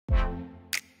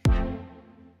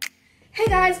Hey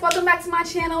guys, welcome back to my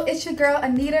channel. It's your girl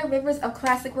Anita Rivers of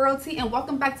Classic Royalty, and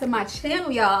welcome back to my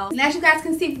channel, y'all. And as you guys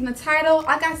can see from the title,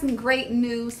 I got some great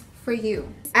news for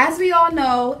you. As we all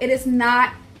know, it is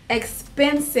not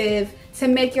expensive to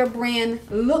make your brand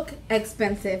look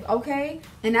expensive, okay?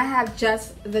 And I have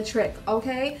just the trick,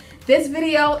 okay? This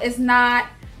video is not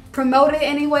promoted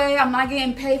anyway. I'm not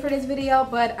getting paid for this video,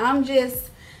 but I'm just,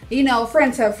 you know,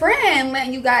 friend to friend,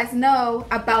 letting you guys know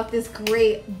about this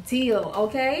great deal,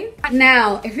 okay?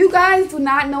 Now, if you guys do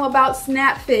not know about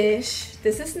Snapfish,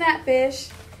 this is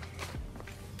Snapfish.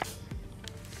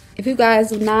 If you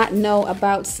guys do not know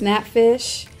about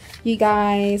Snapfish, you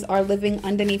guys are living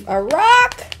underneath a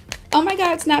rock. Oh my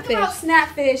God, Snapfish. The thing about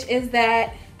Snapfish is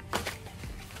that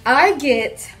I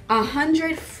get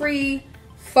 100 free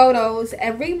photos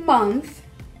every month,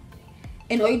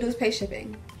 and all you do is pay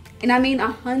shipping. And I mean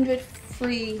 100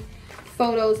 free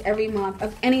photos every month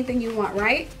of anything you want,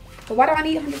 right? But why do I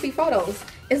need 100 free photos?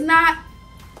 It's not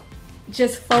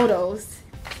just photos.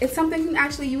 It's something you can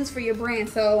actually use for your brand.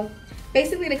 So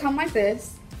basically they come like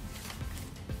this.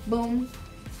 Boom.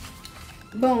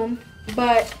 Boom.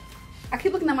 But I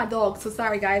keep looking at my dog, so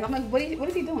sorry guys. I'm like, what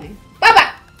is he doing?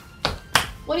 Baba!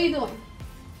 What are you doing?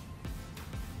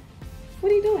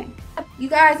 What are you doing? You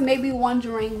guys may be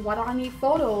wondering, why do I need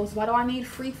photos? Why do I need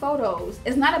free photos?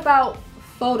 It's not about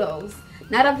photos.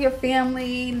 Not of your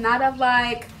family, not of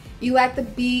like you at the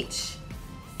beach.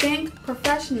 Think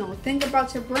professional. Think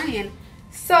about your brand.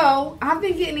 So I've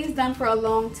been getting these done for a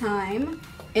long time.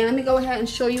 And let me go ahead and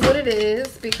show you what it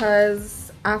is,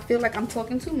 because I feel like I'm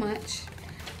talking too much.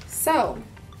 So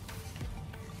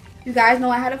you guys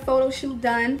know I had a photo shoot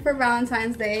done for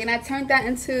Valentine's Day, and I turned that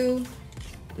into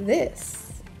this.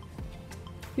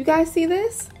 You guys see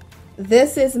this?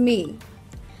 This is me.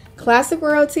 Classic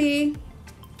Royalty,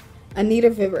 Anita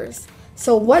Rivers.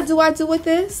 So what do I do with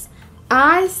this?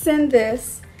 I send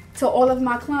this to all of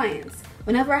my clients.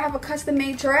 Whenever I have a custom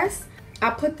made dress,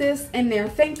 I put this in their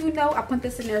thank you note. I put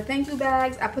this in their thank you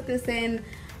bags. I put this in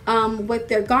with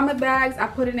their garment bags. I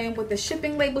put it in with the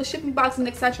shipping label, shipping box, and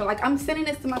etc. Like, I'm sending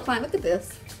this to my client. Look at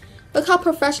this. Look how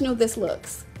professional this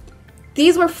looks.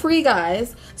 These were free,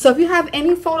 guys. So if you have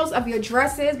any photos of your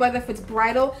dresses, whether if it's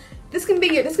bridal, this can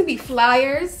be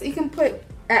flyers. You can put an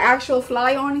actual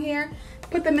flyer on here.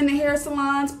 Put them in the hair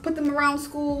salons. Put them around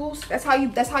schools. That's how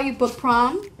you book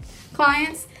prom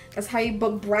clients. That's how you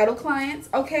book bridal clients.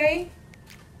 Okay.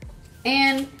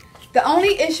 And the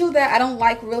only issue that I don't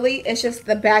like really is just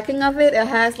the backing of it. It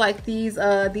has like these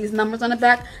numbers on the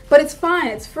back, but it's fine.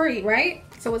 It's free, right?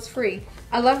 So it's free.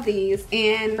 I love these.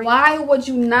 And why would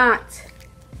you not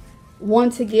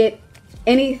want to get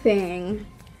anything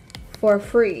for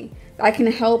free that can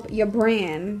help your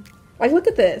brand? Like, look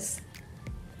at this.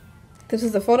 This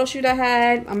is a photo shoot I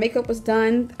had. My makeup was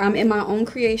done. I'm in my own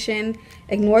creation.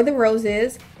 Ignore the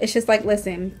roses. It's just like,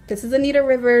 listen, this is Anita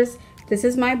Rivers. This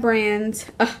is my brand.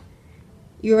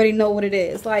 You already know what it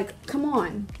is. Like, come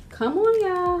on. Come on,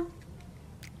 y'all.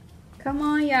 Come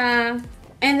on, y'all.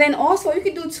 And then also, you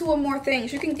can do two or more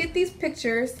things. You can get these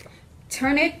pictures,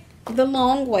 turn it the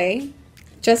long way,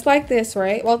 just like this,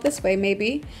 right? Well, this way,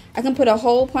 maybe. I can put a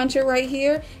hole puncher right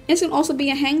here. And it's can also be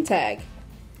a hang tag.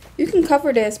 You can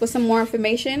cover this with some more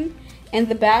information in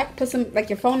the back. Put some,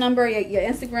 like your phone number, your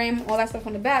Instagram, all that stuff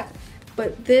on the back.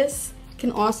 But this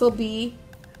can also be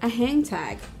a hang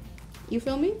tag. You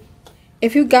feel me?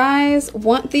 If you guys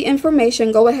want the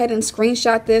information, go ahead and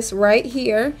screenshot this right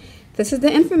here. This is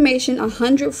the information,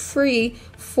 100 free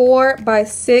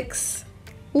 4x6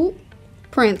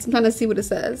 prints. I'm trying to see what it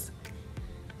says.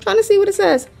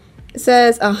 It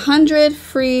says 100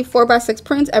 free 4x6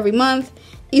 prints every month.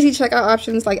 Easy checkout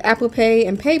options like Apple Pay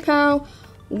and PayPal.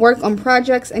 Work on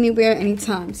projects anywhere,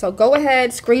 anytime. So go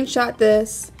ahead, screenshot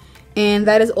this, and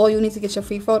that is all you need to get your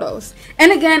free photos.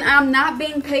 And again, I'm not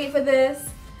being paid for this.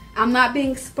 I'm not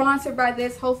being sponsored by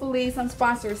this. Hopefully some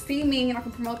sponsors see me and I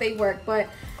can promote their work. But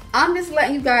I'm just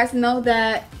letting you guys know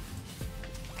that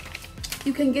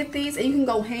you can get these and you can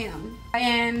go ham.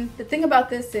 And the thing about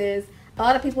this is, a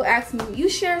lot of people ask me, you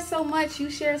share so much, you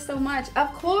share so much.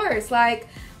 Of course, like,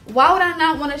 why would I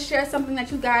not want to share something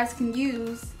that you guys can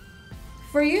use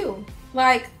for you?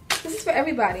 Like, this is for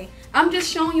everybody. I'm just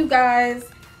showing you guys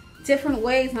different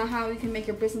ways on how you can make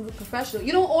your business look professional.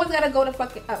 You don't always gotta go to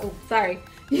fucking,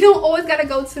 you don't always gotta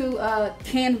go to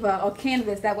Canva or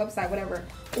Canvas, that website, whatever.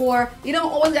 Or you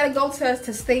don't always gotta go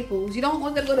to Staples. You don't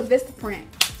always gotta go to Vistaprint.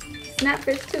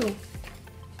 Snapfish too.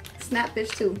 Snapfish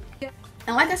too.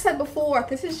 And like I said before,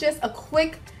 this is just a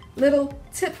quick little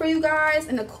tip for you guys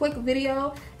and a quick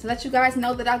video to let you guys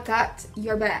know that I got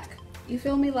your back. You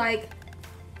feel me? Like,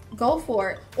 go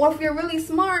for it. Or if you're really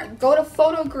smart, go to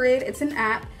PhotoGrid. It's an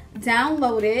app.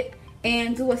 Download it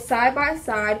and do a side by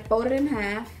side. Fold it in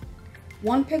half.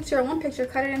 One picture,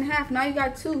 cut it in half. Now you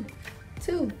got two.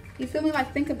 You feel me?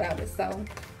 Like, think about it. So,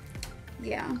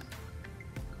 yeah.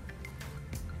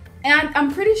 And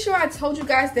I'm pretty sure I told you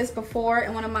guys this before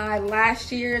in one of my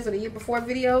last year's or the year before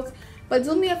videos. But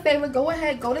do me a favor, go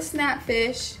ahead, go to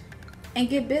Snapfish and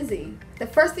get busy. The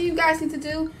first thing you guys need to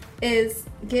do is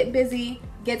get busy,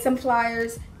 get some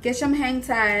flyers, get some hang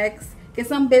tags, get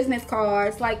some business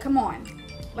cards. Like, come on,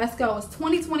 let's go. It's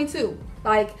 2022.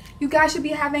 Like, you guys should be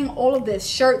having all of this.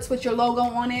 Shirts with your logo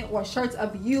on it or shirts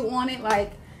of you on it.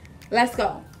 Like, let's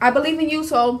go. I believe in you,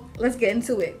 so let's get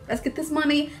into it. Let's get this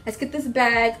money. Let's get this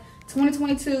bag.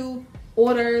 2022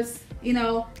 orders, you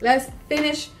know, let's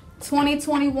finish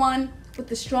 2021 with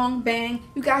the strong bang.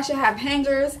 You guys should have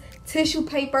hangers, tissue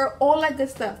paper, all that good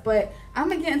stuff. But I'm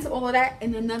gonna get into all of that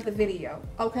in another video.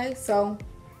 Okay, so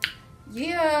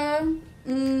yeah.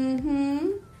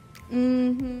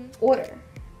 Order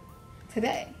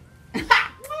today.